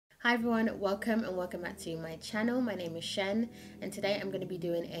Hi everyone, welcome back to my channel. My name is Shen and today I'm going to be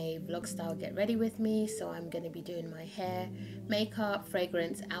doing a vlog style get ready with me. So I'm going to be doing my hair, makeup,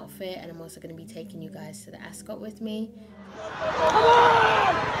 fragrance, outfit, and I'm also going to be taking you guys to the Ascot with me.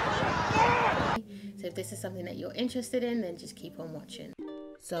 So if this is something that you're interested in, then just keep on watching.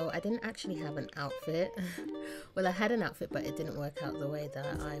 So I didn't actually have an outfit. Well, I had an outfit, but it didn't work out the way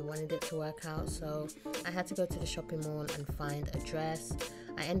that I wanted it to work out. So I had to go to the shopping mall and find a dress.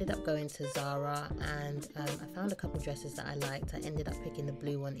 I ended up going to Zara and I found a couple dresses that I liked. I ended up picking the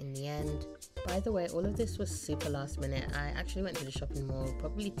blue one in the end. By the way, all of this was super last minute. I actually went to the shopping mall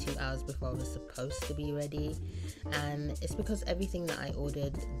probably 2 hours before I was supposed to be ready. And it's because everything that I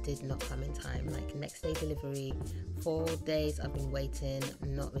ordered did not come in time. Like next day delivery, 4 days I've been waiting,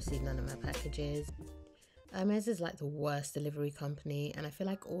 not received none of my packages. Hermes is like the worst delivery company, and I feel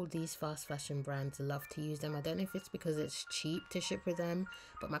like all these fast fashion brands love to use them. I don't know if it's because it's cheap to ship with them,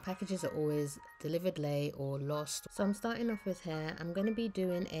 but my packages are always delivered late or lost. So I'm starting off with hair. I'm going to be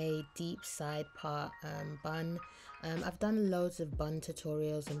doing a deep side part bun. I've done loads of bun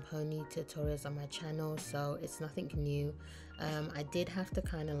tutorials and pony tutorials on my channel, so it's nothing new. I did have to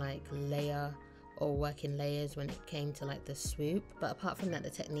kind of like layer or work in layers when it came to like the swoop, but apart from that, the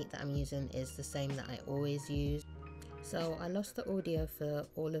technique that I'm using is the same that I always use. So I lost the audio for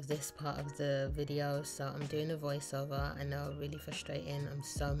all of this part of the video, so I'm doing a voiceover. I know, really frustrating. I'm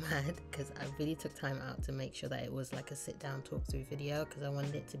so mad because I really took time out to make sure that it was like a sit down talk through video because I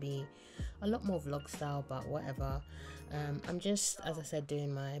wanted it to be a lot more vlog style, but whatever. I'm just, as I said,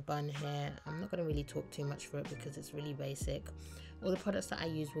 doing my bun hair. I'm not going to really talk too much for it because it's really basic. All the products that I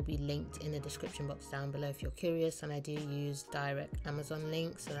use will be linked in the description box down below if you're curious, and I do use direct Amazon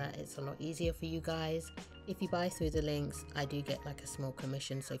links so that it's a lot easier for you guys. If you buy through the links, I do get like a small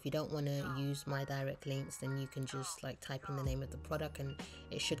commission, so if you don't want to use my direct links, then you can just like type in the name of the product and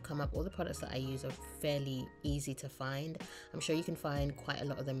it should come up. All the products that I use are fairly easy to find. I'm sure you can find quite a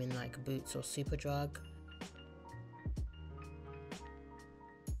lot of them in like Boots or Superdrug.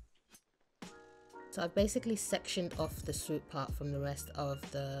 So I've basically sectioned off the swoop part from the rest of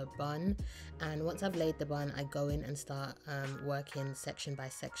the bun, and once I've laid the bun, I go in and start working section by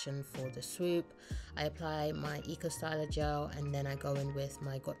section for the swoop. I apply my Eco Styler gel and then I go in with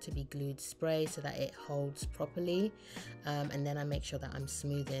my Got To Be Glued spray so that it holds properly, and then I make sure that I'm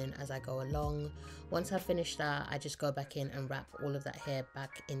smoothing as I go along. Once I've finished that, I just go back in and wrap all of that hair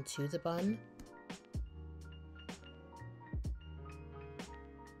back into the bun.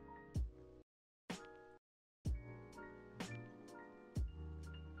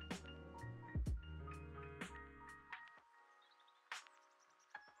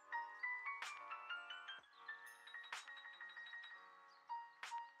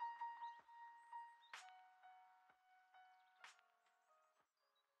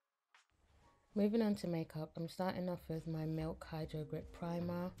 Moving on to makeup, I'm starting off with my Milk Hydro Grip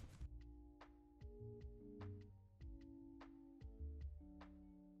Primer.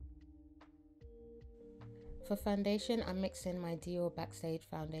 For foundation, I'm mixing my Dior Backstage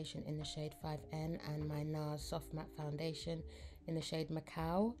foundation in the shade 5N and my NARS Soft Matte Foundation in the shade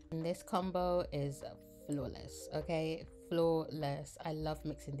Macao. And this combo is flawless, okay? Flawless. I love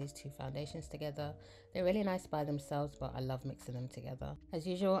mixing these two foundations together. They're really nice by themselves, but I love mixing them together. As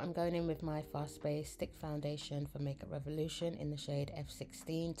usual, I'm going in with my Fast Base Stick Foundation for Makeup Revolution in the shade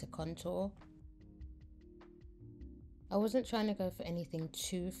F16 to contour. I wasn't trying to go for anything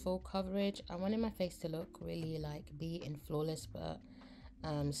too full coverage. I wanted my face to look really like be in flawless, but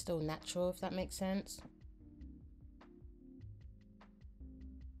still natural, if that makes sense.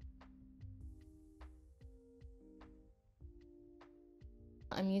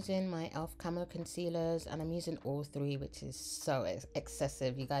 I'm using my e.l.f. Camo Concealers and I'm using all three, which is so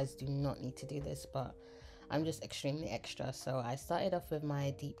excessive. You guys do not need to do this, but I'm just extremely extra. So I started off with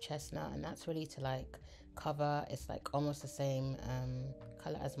my Deep Chestnut, and that's really to like cover. It's like almost the same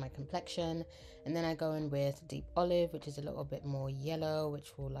color as my complexion. And then I go in with Deep Olive, which is a little bit more yellow,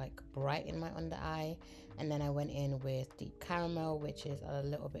 which will like brighten my under eye. And then I went in with Deep Caramel, which is a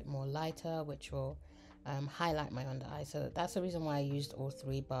little bit more lighter, which will highlight my under eye. So that's the reason why I used all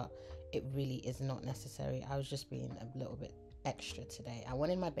three, but it really is not necessary. I was just being a little bit extra today. I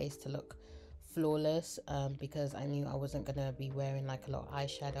wanted my base to look flawless because I knew I wasn't gonna be wearing like a lot of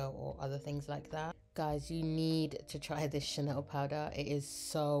eyeshadow or other things like that. Guys, you need to try this Chanel powder. It is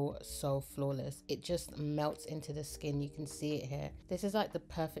so flawless. It just melts into the skin. You can see it here. This is like the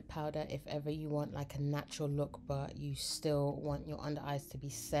perfect powder if ever you want like a natural look but you still want your under eyes to be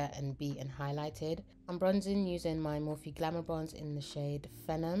set and beat and highlighted. I'm bronzing using my Morphe Glamour Bronze in the shade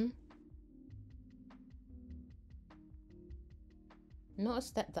Phenom. not a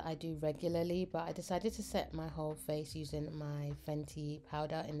step that I do regularly, but I decided to set my whole face using my Fenty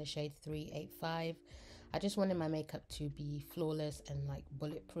powder in the shade 385. I just wanted my makeup to be flawless and like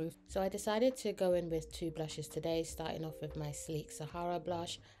bulletproof. So I decided to go in with two blushes today, starting off with my Sleek Sahara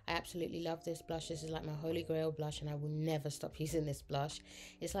blush. I absolutely love this blush. This is like my holy grail blush and I will never stop using this blush.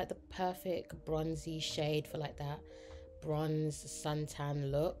 It's like the perfect bronzy shade for like that bronze suntan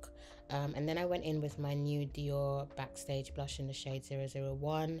look. And then I went in with my new Dior Backstage blush in the shade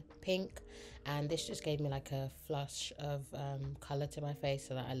 001 pink, and this just gave me like a flush of color to my face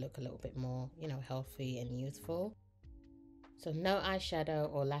so that I look a little bit more, you know, healthy and youthful. So no eyeshadow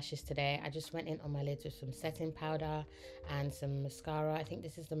or lashes today. I just went in on my lids with some setting powder and some mascara. I think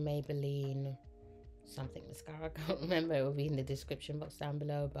this is the Maybelline something mascara, I can't remember. It will be in the description box down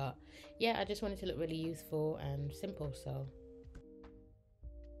below, but yeah, I just wanted to look really youthful and simple. So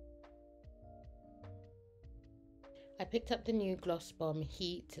I picked up the new Gloss Bomb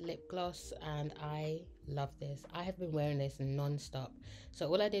Heat lip gloss and I love this. I have been wearing this non-stop. So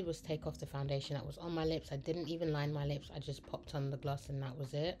all I did was take off the foundation that was on my lips. I didn't even line my lips. I just popped on the gloss and that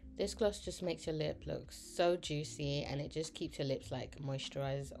was it. This gloss just makes your lip look so juicy and it just keeps your lips like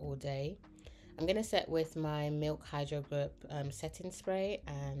moisturized all day. I'm going to set with my Milk Hydro Grip setting spray,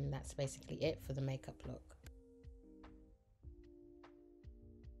 and that's basically it for the makeup look.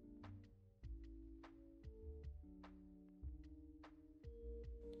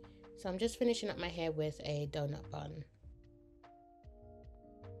 So I'm just finishing up my hair with a donut bun.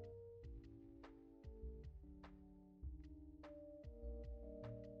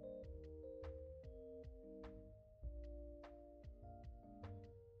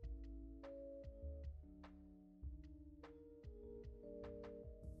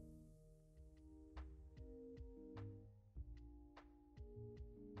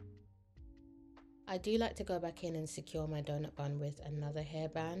 I do like to go back in and secure my donut bun with another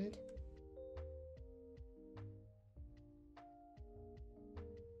hairband.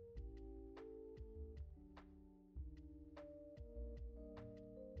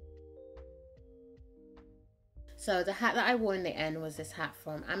 So the hat that I wore in the end was this hat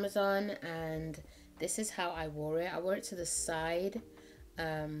from Amazon, and this is how I wore it. I wore it to the side,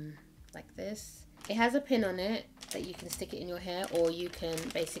 like this. It has a pin on it that you can stick it in your hair, or you can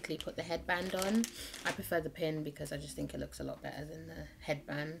basically put the headband on. I prefer the pin because I just think it looks a lot better than the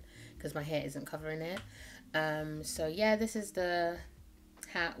headband because my hair isn't covering it. So yeah, this is the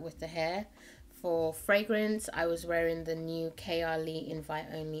hat with the hair. For fragrance, I was wearing the new Kayali Invite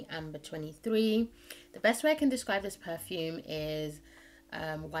Only Amber 23. The best way I can describe this perfume is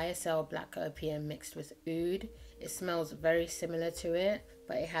YSL Black Opium mixed with oud. It smells very similar to it,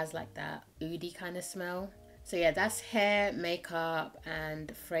 but it has like that oudy kind of smell. So yeah, that's hair, makeup,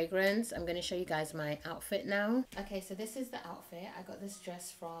 and fragrance. I'm going to show you guys my outfit now. Okay, so this is the outfit. I got this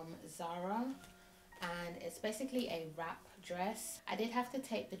dress from Zara, and it's basically a wrap dress. I did have to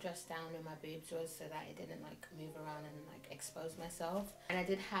tape the dress down where my boobs was so that it didn't like move around and like expose myself. And I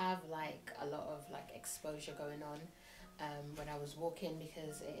did have like a lot of like exposure going on when I was walking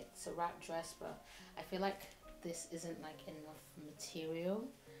because it's a wrap dress, but I feel like this isn't like enough material.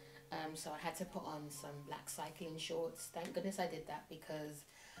 So I had to put on some black cycling shorts. Thank goodness I did that because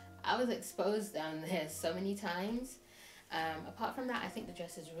I was exposed down there so many times. Apart from that, I think the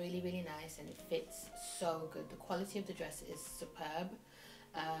dress is really, really nice and it fits so good. The quality of the dress is superb.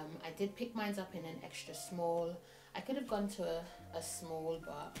 I did pick mine up in an extra small. I could have gone to a small,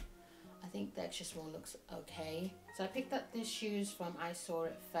 but I think the extra small looks okay. So I picked up these shoes from I Saw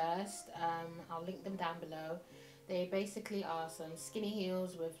It First. I'll link them down below. They basically are some skinny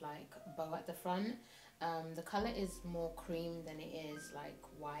heels with like bow at the front. The color is more cream than it is like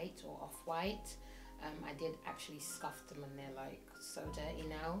white or off-white. I did actually scuff them and they're like so dirty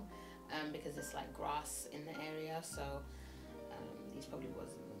now because it's like grass in the area, so these probably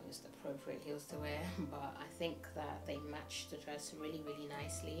wasn't the most appropriate heels to wear, but I think that they match the dress really, really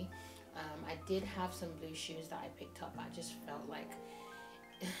nicely. I did have some blue shoes that I picked up, but I just felt like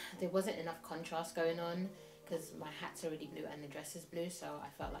there wasn't enough contrast going on because my hat's already blue and the dress is blue, so I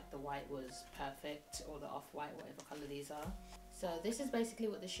felt like the white was perfect, or the off-white, whatever color these are. So this is basically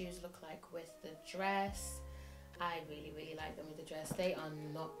what the shoes look like with the dress. I really, really like them with the dress. They are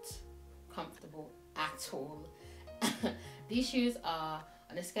not comfortable at all. These shoes are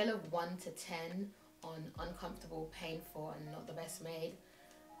on a scale of 1 to 10 on uncomfortable, painful, and not the best made.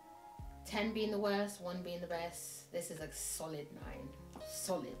 10 being the worst, 1 being the best. This is a solid 9.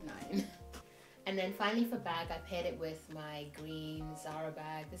 Solid 9. And then finally for bag, I paired it with my green Zara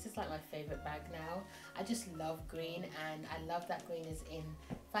bag. This is like my favorite bag now. I just love green, and I love that green is in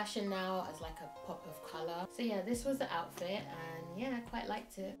fashion now as like a pop of color. So yeah, this was the outfit, and yeah, I quite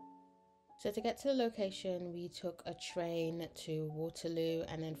liked it. So to get to the location, we took a train to Waterloo,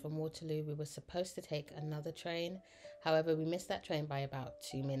 and then from Waterloo we were supposed to take another train. However, we missed that train by about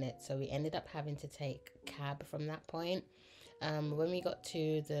 2 minutes, so we ended up having to take a cab from that point. When we got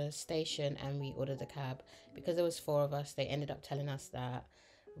to the station and we ordered the cab, because there was 4 of us, they ended up telling us that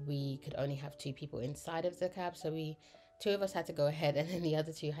we could only have 2 people inside of the cab, so 2 of us had to go ahead and then the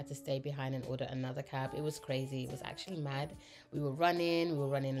other 2 had to stay behind and order another cab. It was crazy. It was actually mad. We were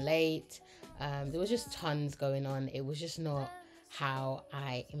running late. There was just tons going on. It was just not how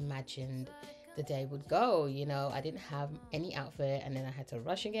I imagined the day would go. You know, I didn't have any outfit, and then I had to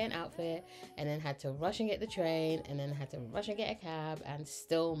rush and get an outfit, and then had to rush and get the train, and then had to rush and get a cab, and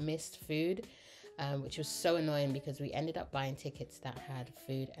still missed food. Which was so annoying because we ended up buying tickets that had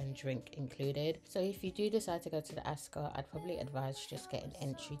food and drink included. So if you do decide to go to the Ascot, I'd probably advise just getting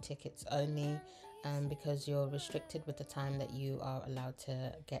entry tickets only, because you're restricted with the time that you are allowed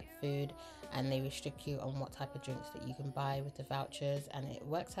to get food, and they restrict you on what type of drinks that you can buy with the vouchers, and it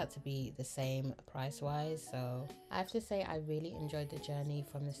works out to be the same price wise. So I have to say I really enjoyed the journey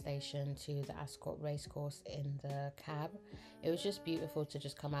from the station to the Ascot racecourse in the cab. It was just beautiful to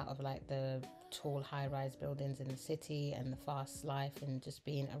just come out of like the tall high-rise buildings in the city and the fast life, and just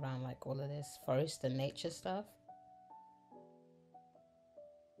being around like all of this forest and nature stuff.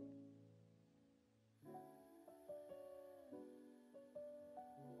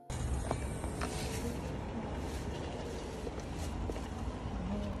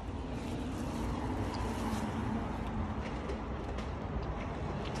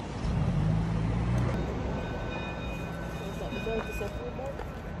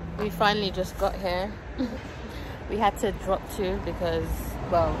 We finally just got here. We had to drop 2 because,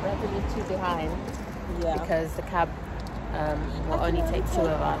 well, we had to leave 2 behind, because the cab will only take 2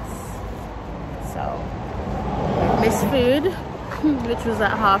 of us. So we missed food, which was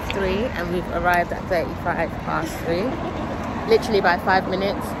at 3:30, and we've arrived at 3:35. Literally by 5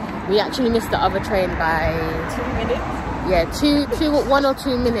 minutes. We actually missed the other train by 2 minutes. Yeah, 1 or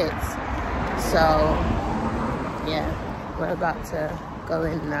 2 minutes. So yeah, we're about to go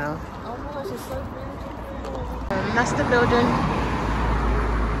in now. Oh my gosh, it's so beautiful. That's the building.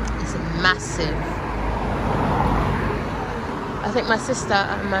 It's massive. I think my sister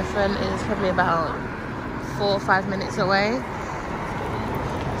and my friend is probably about 4 or 5 minutes away.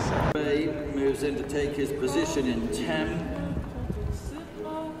 Ray moves in to take his position in 10.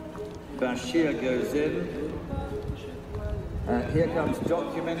 Bashir goes in. Here comes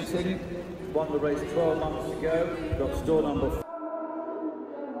Documenting. Won the race 12 months ago. Got store number 4.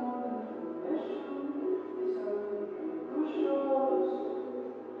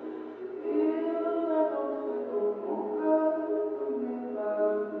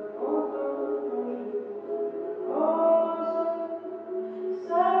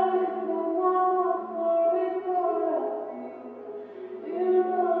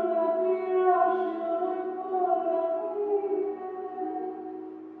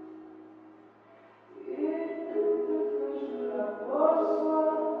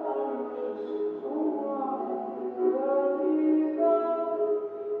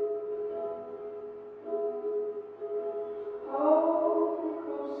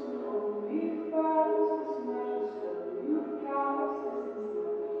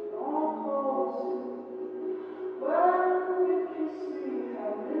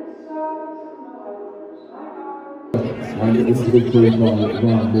 And it was victory by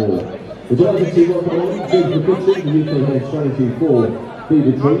Ryan Moore. The drivers who welcome on, James McKitchen, the UK head strategy for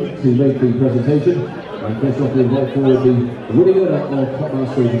Fever Tree, to make the presentation. And first off, we invite forward the winning winner of Top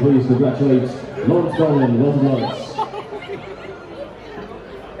Mastery. Please congratulate Lawrence Bowling and London Lights.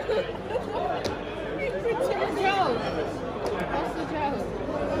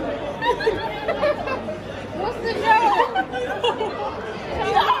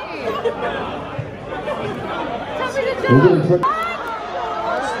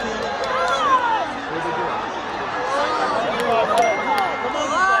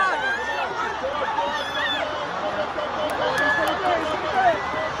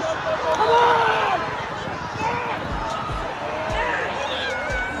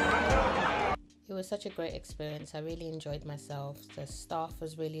 It was such a great experience. I really enjoyed myself. The staff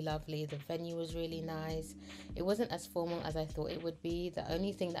was really lovely. The venue was really nice. It wasn't as formal as I thought it would be. The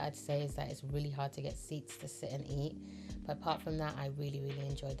only thing that I'd say is that it's really hard to get seats to sit and eat. But apart from that, I really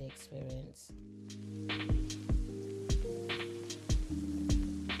enjoyed the experience.